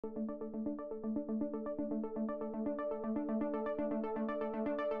I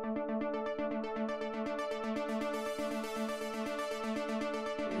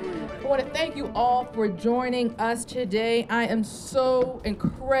want to thank you all for joining us today. I am so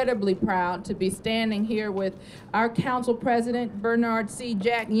incredibly proud to be standing here with our council president, Bernard C.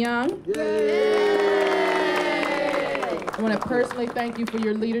 Jack Young. Yay! I want to personally thank you for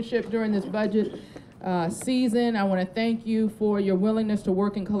your leadership during this budget season. I want to thank you for your willingness to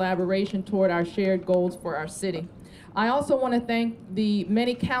work in collaboration toward our shared goals for our city. I also want to thank the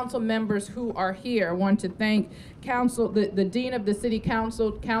many council members who are here. I want to thank the Dean of the City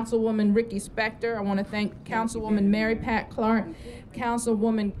Council, Councilwoman Ricky Spector. I want to thank Councilwoman Mary Pat Clark,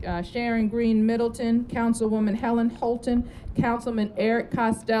 Councilwoman Sharon Green Middleton, Councilwoman Helen Holton, Councilman Eric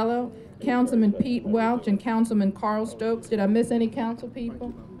Costello, Councilman Pete Welch, and Councilman Carl Stokes. Did I miss any council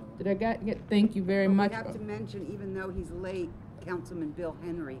people? Did I get thank you very much. We have to mention, even though he's late, Councilman Bill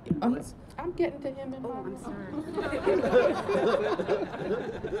Henry. I'm getting to him in I'm sorry.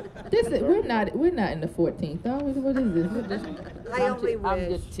 We're not in the 14th. What is this? I'm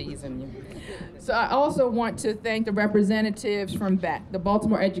just teasing you. So I also want to thank the representatives from BEC, the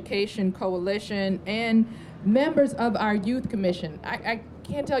Baltimore Education Coalition, and members of our Youth Commission. I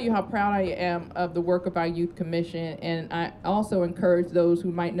can't tell you how proud I am of the work of our Youth Commission, and I also encourage those who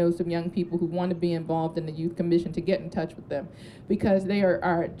might know some young people who want to be involved in the Youth Commission to get in touch with them, because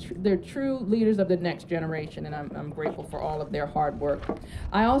they're true leaders of the next generation, and I'm grateful for all of their hard work.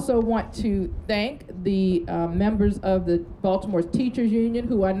 I also want to thank the members of the Baltimore Teachers Union,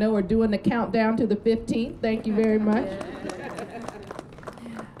 who I know are doing the countdown to the 15th. Thank you very much.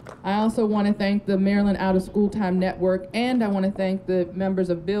 I also want to thank the Maryland Out of School Time Network, and I want to thank the members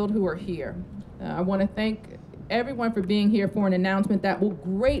of BUILD who are here. I want to thank everyone for being here for an announcement that will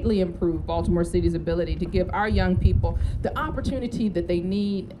greatly improve Baltimore City's ability to give our young people the opportunity that they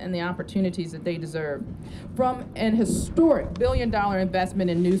need and the opportunities that they deserve. From an historic billion-dollar investment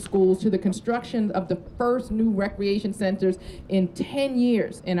in new schools to the construction of the first new recreation centers in 10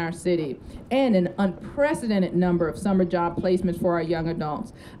 years in our city, and an unprecedented number of summer job placements for our young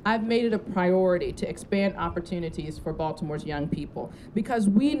adults, I've made it a priority to expand opportunities for Baltimore's young people, because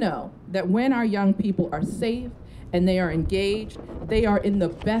we know that when our young people are safe and they are engaged, they are in the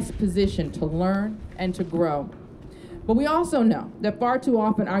best position to learn and to grow. But we also know that far too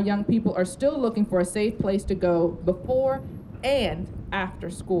often our young people are still looking for a safe place to go before and after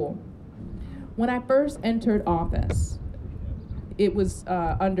school. When I first entered office, it was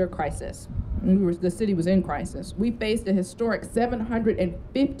under crisis. The city was in crisis. We faced a historic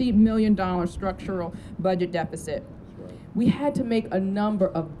 $750 million structural budget deficit. We had to make a number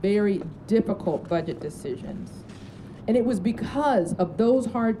of very difficult budget decisions. And it was because of those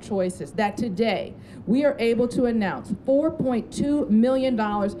hard choices that today we are able to announce $4.2 million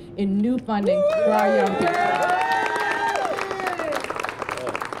in new funding for our young people.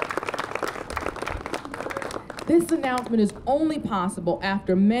 This announcement is only possible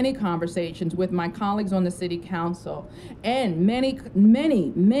after many conversations with my colleagues on the City Council and many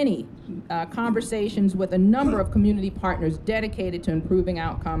conversations with a number of community partners dedicated to improving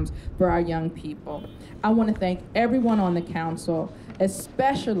outcomes for our young people. I want to thank everyone on the council,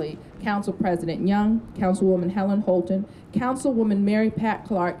 especially Council President Young, Councilwoman Helen Holton, Councilwoman Mary Pat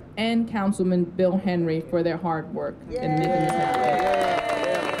Clark, and Councilman Bill Henry for their hard work in making this happen.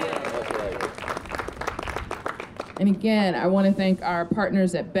 And again, I want to thank our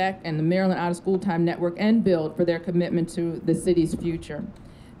partners at BEC and the Maryland Out of School Time Network and BUILD for their commitment to the city's future.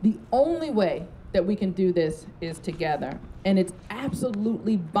 The only way that we can do this is together, and it's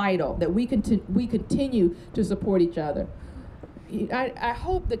absolutely vital that we continue to support each other. I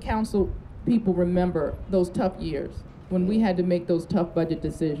hope the council people remember those tough years when we had to make those tough budget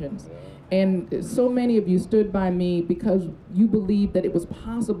decisions. And so many of you stood by me because you believed that it was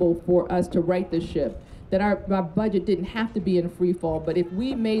possible for us to right the ship, that our budget didn't have to be in free fall, but if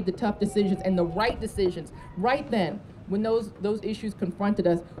we made the tough decisions and the right decisions right then, when those issues confronted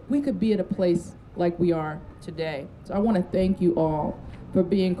us, we could be at a place like we are today. So I want to thank you all for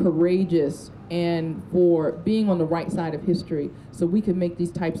being courageous and for being on the right side of history so we can make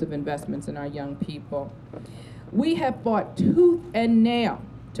these types of investments in our young people. We have fought tooth and nail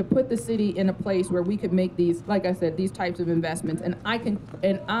to put the city in a place where we could make these, like I said, these types of investments, and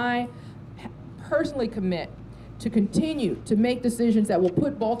I personally commit to continue to make decisions that will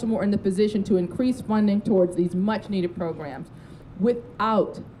put Baltimore in the position to increase funding towards these much needed programs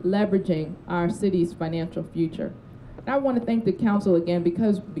without leveraging our city's financial future. And I want to thank the council again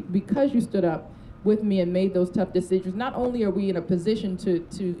because you stood up with me and made those tough decisions. Not only are we in a position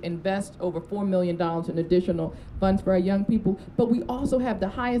to invest over $4 million in additional funds for our young people, but we also have the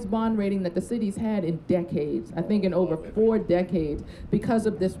highest bond rating that the city's had in decades, I think in over 4 decades, because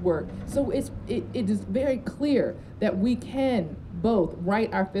of this work. So it is very clear that we can both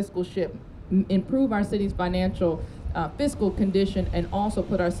right our fiscal ship, improve our city's financial fiscal condition, and also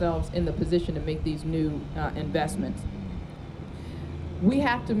put ourselves in the position to make these new investments. We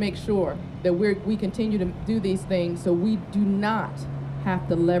have to make sure that we continue to do these things so we do not have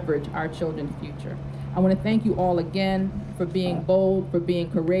to leverage our children's future. I want to thank you all again for being bold, for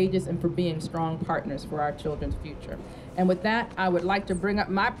being courageous, and for being strong partners for our children's future. And with that, I would like to bring up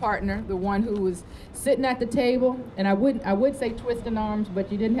my partner, the one who was sitting at the table, and I would say twisting arms, but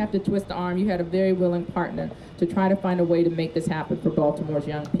you didn't have to twist the arm. You had a very willing partner to try to find a way to make this happen for Baltimore's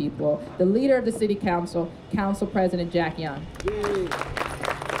young people. The leader of the City Council, Council President Jack Young. Yay.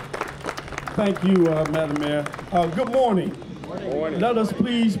 Thank you, Madam Mayor. Good morning. Morning. Let us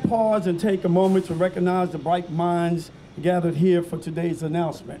please pause and take a moment to recognize the bright minds gathered here for today's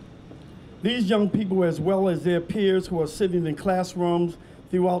announcement. These young people, as well as their peers who are sitting in classrooms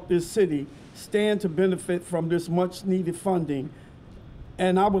throughout this city, stand to benefit from this much needed funding.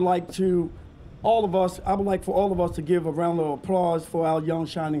 And I would like for all of us to give a round of applause for our young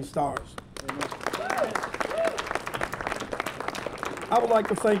shining stars. I would like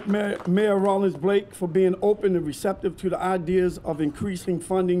to thank Mayor Rawlings-Blake for being open and receptive to the ideas of increasing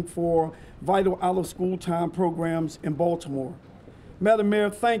funding for vital out-of-school time programs in Baltimore. Madam Mayor,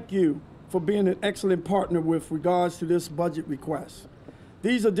 thank you for being an excellent partner with regards to this budget request.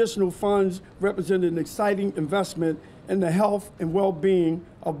 These additional funds represent an exciting investment in the health and well-being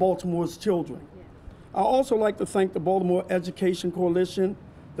of Baltimore's children. I'd also like to thank the Baltimore Education Coalition,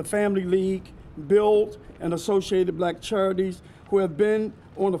 the Family League, BUILD, and Associated Black Charities who have been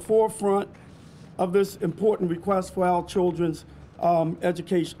on the forefront of this important request for our children's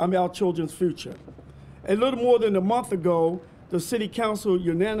our children's future. A little more than a month ago, the City Council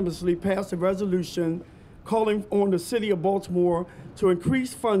unanimously passed a resolution calling on the City of Baltimore to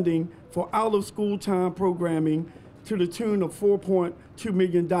increase funding for out-of-school time programming to the tune of $4.2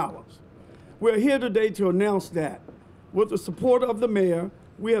 million. We're here today to announce that, with the support of the mayor,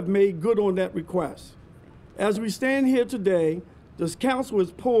 we have made good on that request. As we stand here today, this council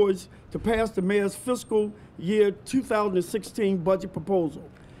is poised to pass the mayor's fiscal year 2016 budget proposal,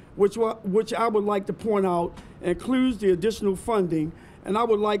 which I would like to point out includes the additional funding, and I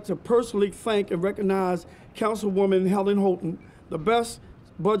would like to personally thank and recognize Councilwoman Helen Holton, the best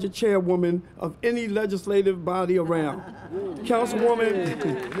budget chairwoman of any legislative body around.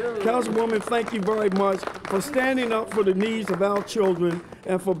 Councilwoman, thank you very much for standing up for the needs of our children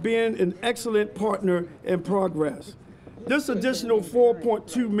and for being an excellent partner in progress. This additional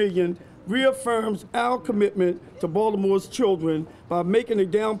 $4.2 million reaffirms our commitment to Baltimore's children by making a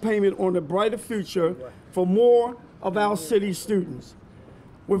down payment on a brighter future for more of our city students.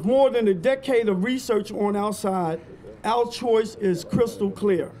 With more than a decade of research on our side, our choice is crystal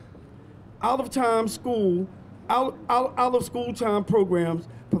clear. Out-of-school time programs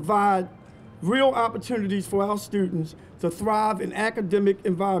provide real opportunities for our students to thrive in academic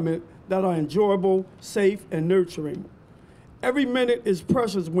environments that are enjoyable, safe, and nurturing. Every minute is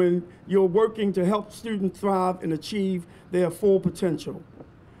precious when you're working to help students thrive and achieve their full potential.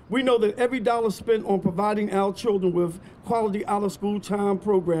 We know that every dollar spent on providing our children with quality out-of-school time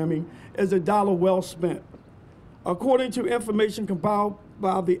programming is a dollar well spent. According to information compiled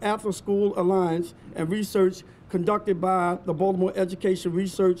by the After School Alliance and research conducted by the Baltimore Education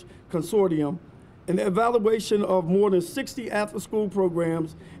Research Consortium, an evaluation of more than 60 after-school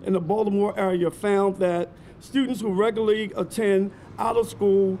programs in the Baltimore area found that students who regularly attend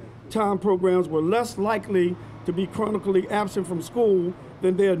out-of-school time programs were less likely to be chronically absent from school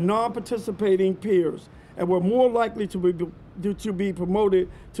than their non-participating peers and were more likely to be promoted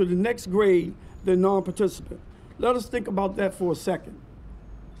to the next grade than non-participants. Let us think about that for a second.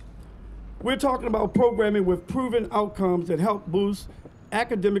 We're talking about programming with proven outcomes that help boost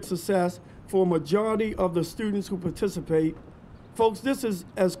academic success for a majority of the students who participate. Folks, this is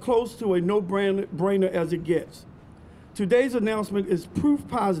as close to a no-brainer as it gets. Today's announcement is proof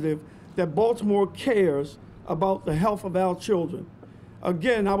positive that Baltimore cares about the health of our children.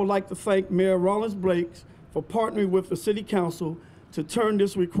 Again, I would like to thank Mayor Rawlings-Blake for partnering with the City Council to turn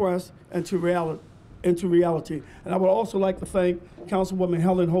this request into reality. And I would also like to thank Councilwoman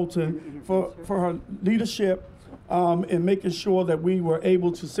Helen Holton for her leadership in making sure that we were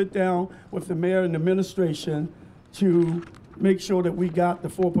able to sit down with the mayor and the administration to make sure that we got the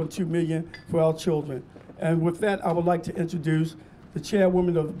 $4.2 million for our children. And with that, I would like to introduce the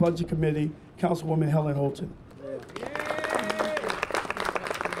chairwoman of the Budget Committee, Councilwoman Helen Holton.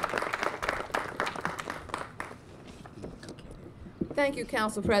 Thank you,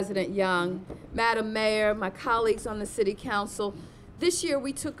 Council President Young. Madam Mayor, my colleagues on the City Council, this year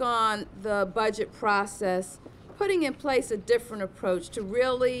we took on the budget process, putting in place a different approach to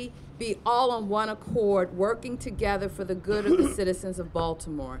really be all on one accord, working together for the good of the citizens of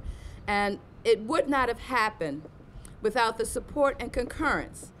Baltimore. And it would not have happened without the support and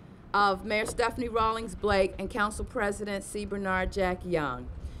concurrence of Mayor Stephanie Rawlings-Blake and Council President C. Bernard Jack Young.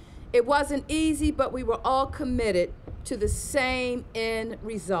 It wasn't easy, but we were all committed to the same end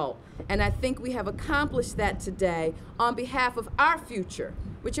result. And I think we have accomplished that today on behalf of our future,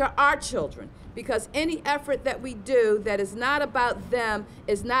 which are our children, because any effort that we do that is not about them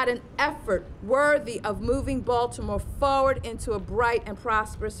is not an effort worthy of moving Baltimore forward into a bright and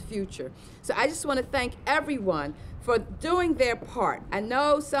prosperous future. So I just want to thank everyone for doing their part. I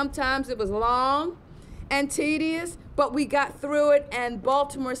know sometimes it was long and tedious, but we got through it, and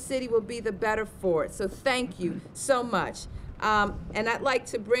Baltimore City will be the better for it. So thank you so much. And I'd like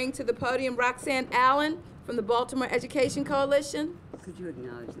to bring to the podium Roxanne Allen from the Baltimore Education Coalition. Could you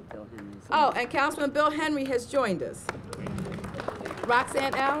acknowledge that Bill Henry is Oh, and Councilman Bill Henry has joined us.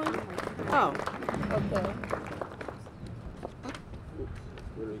 Roxanne Allen? Oh, okay.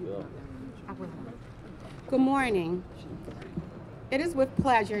 Good morning. It is with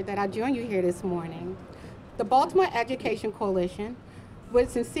pleasure that I join you here this morning. The Baltimore Education Coalition would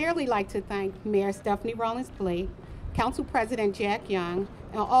sincerely like to thank Mayor Stephanie Rawlings-Blake, Council President Jack Young,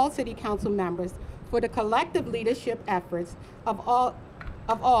 and all City Council members for the collective leadership efforts of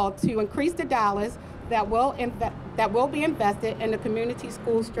all to increase the dollars that will be invested in the community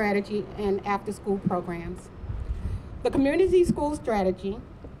school strategy and after-school programs. The community school strategy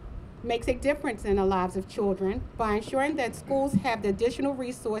makes a difference in the lives of children by ensuring that schools have the additional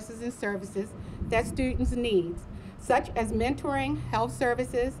resources and services that students need, such as mentoring, health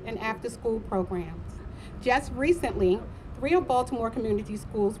services, and after-school programs. Just recently, 3 of Baltimore community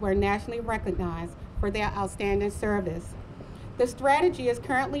schools were nationally recognized for their outstanding service. The strategy is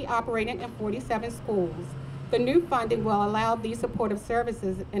currently operating in 47 schools. The new funding will allow these supportive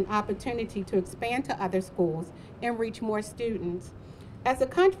services an opportunity to expand to other schools and reach more students. As a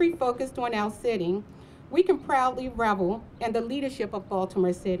country focused on our city, we can proudly revel in the leadership of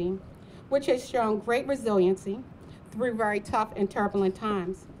Baltimore City, which has shown great resiliency through very tough and turbulent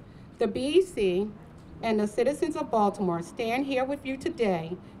times. The BEC and the citizens of Baltimore stand here with you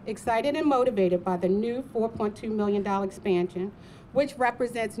today, excited and motivated by the new $4.2 million expansion, which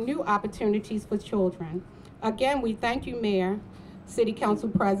represents new opportunities for children. Again, we thank you, Mayor, City Council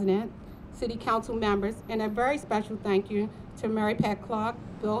President, City Council members, and a very special thank you to Mary Pat Clark,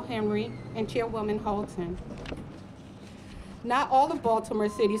 Bill Henry, and Chairwoman Holton. Not all of Baltimore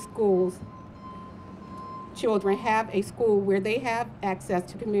City schools children have a school where they have access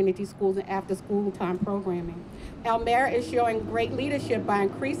to community schools and after school time programming. Our mayor is showing great leadership by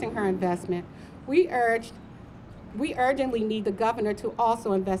increasing her investment. We urgently need the governor to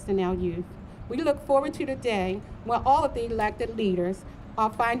also invest in our youth. We look forward to the day when all of the elected leaders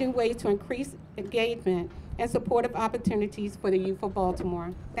are finding ways to increase engagement and supportive opportunities for the youth of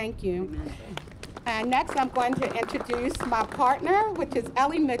Baltimore. Thank you. And next, I'm going to introduce my partner, which is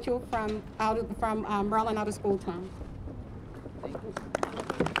Ellie Mitchell from Maryland Out of School Time.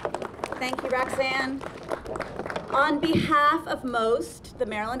 Thank you, Roxanne. On behalf of MOST, the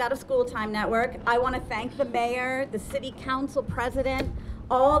Maryland Out of School Time Network, I want to thank the mayor, the city council president,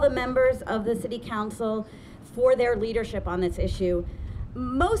 all the members of the city council for their leadership on this issue.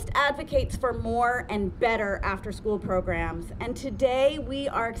 MOST advocates for more and better after-school programs, and today we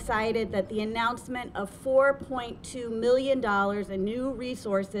are excited that the announcement of $4.2 million in new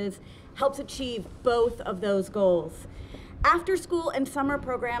resources helps achieve both of those goals. After-school and summer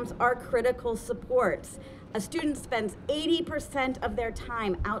programs are critical supports. A student spends 80% of their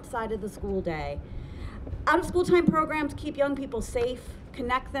time outside of the school day. Out-of-school time programs keep young people safe,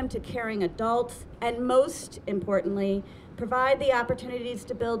 connect them to caring adults, and most importantly, provide the opportunities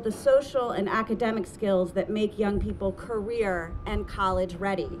to build the social and academic skills that make young people career and college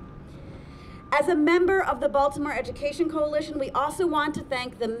ready. As a member of the Baltimore Education Coalition, we also want to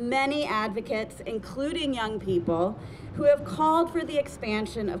thank the many advocates, including young people, who have called for the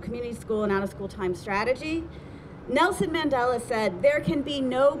expansion of community school and out-of-school time strategy. Nelson Mandela said, "There can be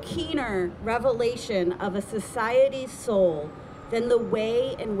no keener revelation of a society's soul than the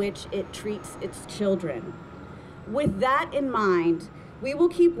way in which it treats its children." With that in mind, we will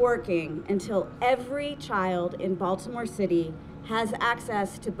keep working until every child in Baltimore City has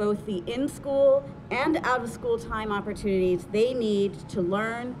access to both the in-school and out-of-school time opportunities they need to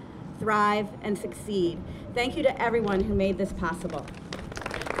learn, thrive, and succeed. Thank you to everyone who made this possible.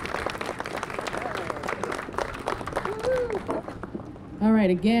 All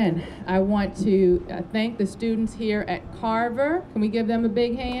right, again, I want to thank the students here at Carver. Can we give them a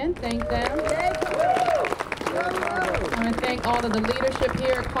big hand? Thank them. I want to thank all of the leadership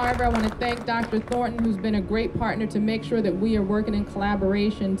here at Carver. I want to thank Dr. Thornton, who's been a great partner to make sure that we are working in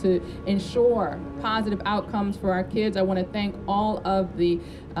collaboration to ensure positive outcomes for our kids. I want to thank all of the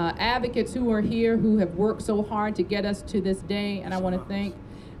advocates who are here, who have worked so hard to get us to this day. And I want to thank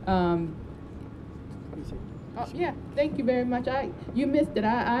oh, yeah, thank you very much. You missed it.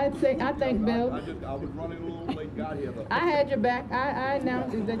 I thank Bill. I was running a little late, got here though. I had your back. I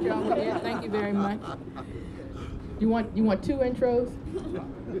announced it that y'all were here. Thank you very much. You want 2 intros?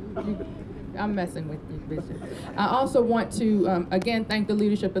 I'm messing with you, Bishop. I also want to again thank the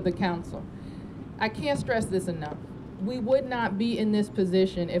leadership of the council. I can't stress this enough. We would not be in this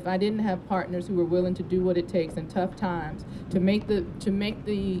position if I didn't have partners who were willing to do what it takes in tough times to make the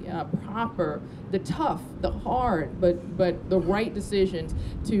proper, the tough, the hard, but the right decisions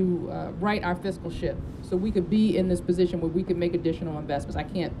to right our fiscal ship, so we could be in this position where we could make additional investments. I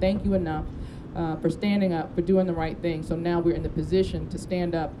can't thank you enough for standing up, for doing the right thing. So now we're in the position to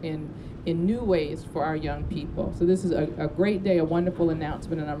stand up in new ways for our young people. So this is a great day, a wonderful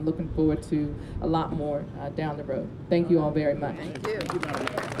announcement, and I'm looking forward to a lot more down the road. Thank you all very much. Thank you.